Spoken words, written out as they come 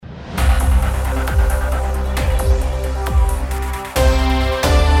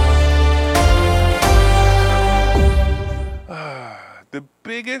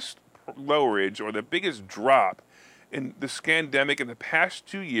biggest lowerage or the biggest drop in the scandemic in the past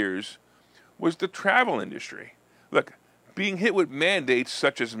 2 years was the travel industry. Look, being hit with mandates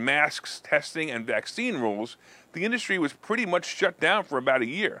such as masks, testing, and vaccine rules, the industry was pretty much shut down for about a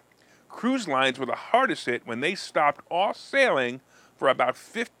year. Cruise lines were the hardest hit when they stopped all sailing for about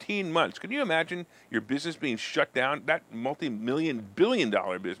 15 months. Can you imagine your business being shut down, that multi-million,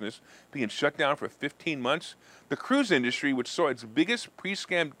 billion-dollar business being shut down for 15 months? The cruise industry, which saw its biggest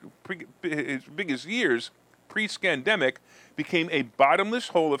years pre-scandemic, became a bottomless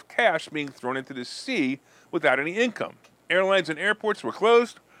hole of cash being thrown into the sea without any income. Airlines and airports were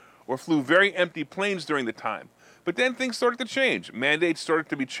closed or flew very empty planes during the time. But then things started to change. Mandates started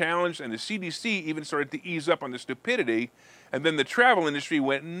to be challenged, and the CDC even started to ease up on the stupidity, and then the travel industry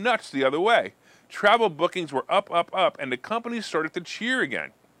went nuts the other way. Travel bookings were up, and the companies started to cheer again.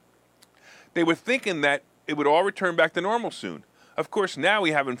 They were thinking that it would all return back to normal soon. Of course, now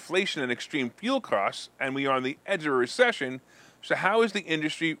we have inflation and extreme fuel costs, and we are on the edge of a recession, so how is the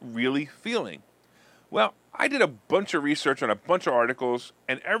industry really feeling? Well, I did a bunch of research on a bunch of articles,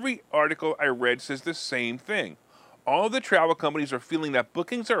 and every article I read says the same thing. All of the travel companies are feeling that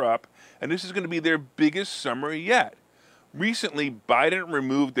bookings are up, and this is going to be their biggest summer yet. Recently, Biden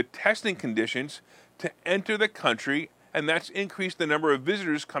removed the testing conditions to enter the country, and that's increased the number of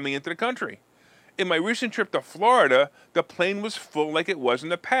visitors coming into the country. In my recent trip to Florida, the plane was full like it was in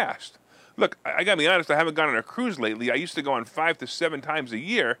the past. Look, I gotta be honest, I haven't gone on a cruise lately. I used to go on 5 to 7 times a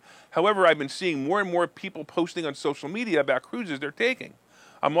year. However, I've been seeing more and more people posting on social media about cruises they're taking.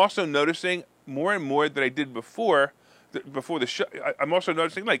 I'm also noticing more and more that I did before the show. I'm also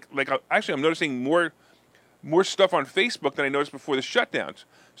noticing I'm noticing more stuff on Facebook than I noticed before the shutdowns.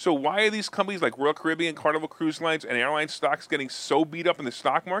 So why are these companies like Royal Caribbean, Carnival Cruise Lines, and airline stocks getting so beat up in the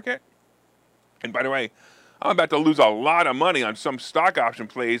stock market? And by the way, I'm about to lose a lot of money on some stock option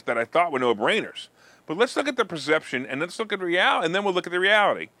plays that I thought were no-brainers. But let's look at the perception, and let's look at reality, and then we'll look at the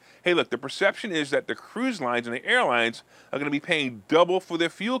reality. Hey, look, the perception is that the cruise lines and the airlines are going to be paying double for their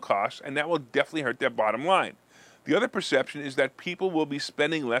fuel costs, and that will definitely hurt their bottom line. The other perception is that people will be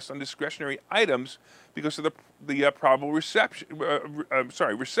spending less on discretionary items because of the probable recession.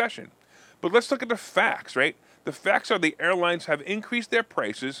 But let's look at the facts, right? The facts are the airlines have increased their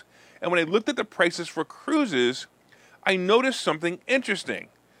prices, and when I looked at the prices for cruises, I noticed something interesting.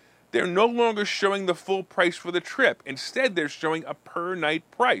 They're no longer showing the full price for the trip. Instead, they're showing a per-night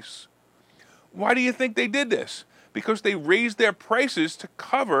price. Why do you think they did this? Because they raised their prices to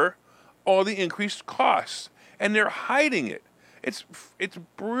cover all the increased costs, and they're hiding it. It's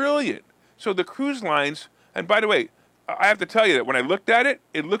brilliant. So the cruise lines, and by the way, I have to tell you that when I looked at it,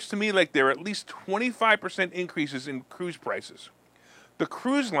 it looks to me like there are at least 25% increases in cruise prices. The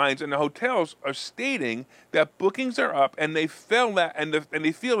cruise lines and the hotels are stating that bookings are up, and they feel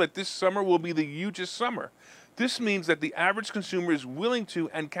that this summer will be the hugest summer. This means that the average consumer is willing to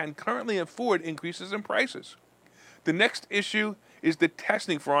and can currently afford increases in prices. The next issue is the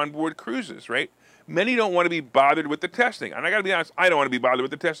testing for onboard cruises, right? Many don't want to be bothered with the testing, and I got to be honest, I don't want to be bothered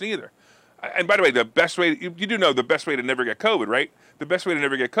with the testing either. And by the way, the best way, you do know the best way to never get COVID, right? The best way to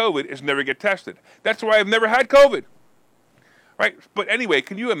never get COVID is never get tested. That's why I've never had COVID. Right? But anyway,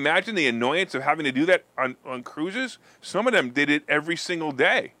 can you imagine the annoyance of having to do that on cruises? Some of them did it every single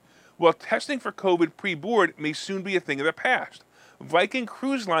day. Well, testing for COVID pre-board may soon be a thing of the past. Viking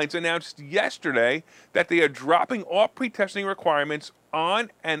Cruise Lines announced yesterday that they are dropping all pre-testing requirements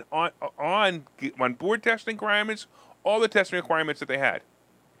on board testing requirements, all the testing requirements that they had.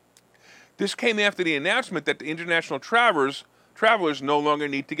 This came after the announcement that the international travelers no longer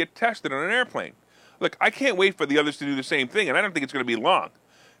need to get tested on an airplane. Look, I can't wait for the others to do the same thing, and I don't think it's going to be long.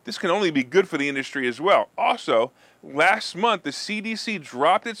 This can only be good for the industry as well. Also, last month, the CDC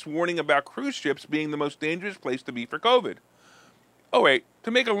dropped its warning about cruise ships being the most dangerous place to be for COVID. Oh, wait,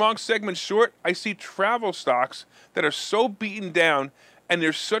 to make a long segment short, I see travel stocks that are so beaten down, and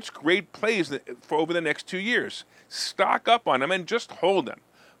there's such great plays for over the next 2 years. Stock up on them and just hold them.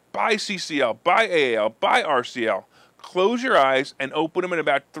 Buy CCL, buy AAL, buy RCL. Close your eyes and open them in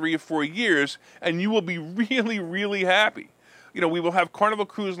about 3 or 4 years, and you will be really, really happy. We will have Carnival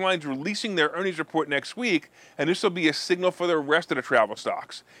Cruise Lines releasing their earnings report next week, and this will be a signal for the rest of the travel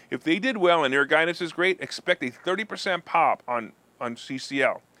stocks. If they did well and their guidance is great, expect a 30% pop on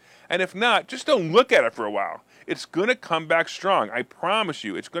CCL. And if not, just don't look at it for a while. It's going to come back strong. I promise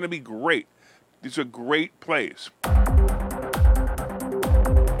you, it's going to be great. These are great plays.